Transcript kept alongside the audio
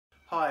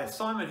Hi,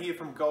 Simon here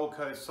from Gold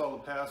Coast Solar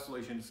Power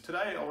Solutions.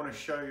 Today I want to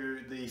show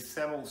you the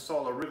Samil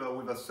Solar River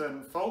with a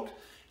certain fault.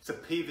 It's a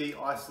PV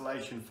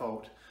isolation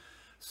fault.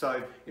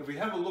 So if we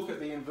have a look at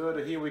the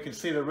inverter here, we can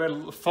see the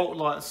red fault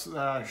lights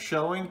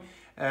showing,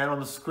 and on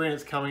the screen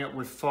it's coming up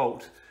with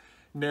fault.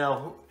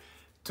 Now,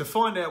 to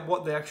find out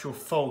what the actual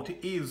fault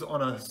is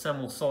on a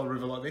Samil Solar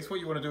River like this, what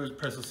you want to do is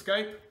press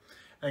escape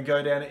and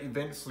go down to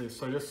events list.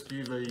 So just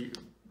use the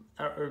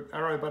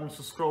arrow buttons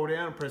to scroll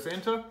down and press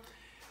enter.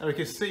 And we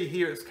can see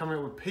here it's coming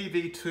up with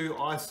PV2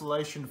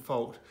 isolation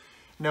fault.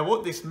 Now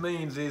what this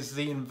means is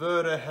the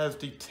inverter has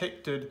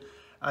detected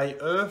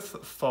a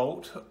earth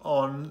fault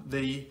on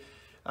the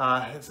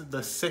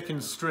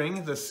second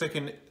string, the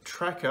second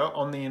tracker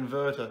on the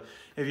inverter.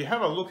 If you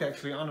have a look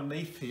actually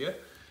underneath here,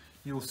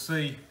 you'll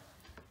see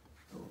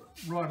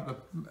right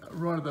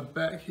at the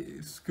back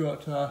it's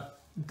got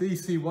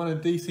DC1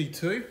 and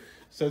DC2.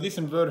 So this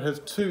inverter has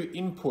two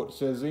inputs.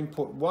 There's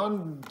input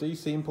 1,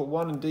 DC input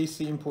 1 and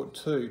DC input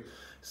 2.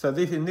 So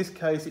in this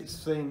case, it's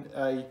seen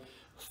a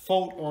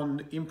fault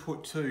on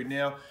input 2.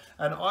 Now,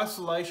 an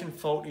isolation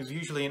fault is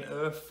usually an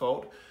earth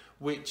fault,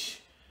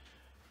 which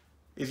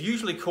is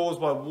usually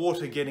caused by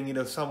water getting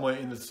into somewhere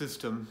in the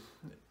system.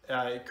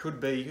 It could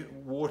be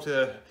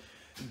water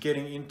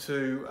getting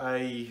into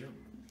a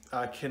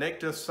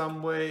connector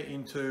somewhere,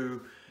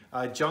 into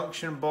a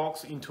junction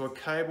box, into a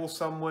cable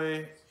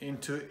somewhere,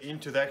 into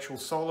the actual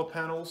solar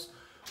panels,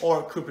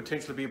 or it could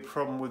potentially be a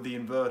problem with the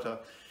inverter.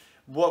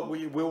 What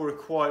we will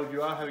require if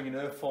you are having an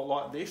earth fault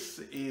like this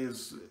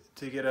is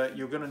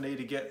you're going to need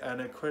to get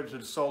an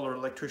accredited solar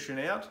electrician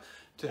out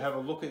to have a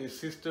look at your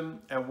system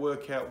and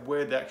work out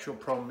where the actual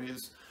problem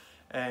is,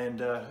 and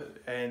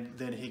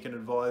then he can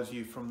advise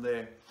you from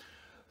there.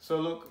 So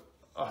look,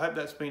 I hope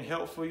that's been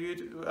helpful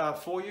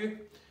for you.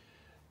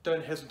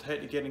 Don't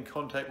hesitate to get in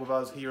contact with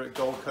us here at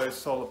Gold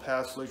Coast Solar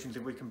Power Solutions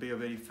if we can be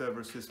of any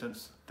further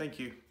assistance. Thank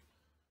you.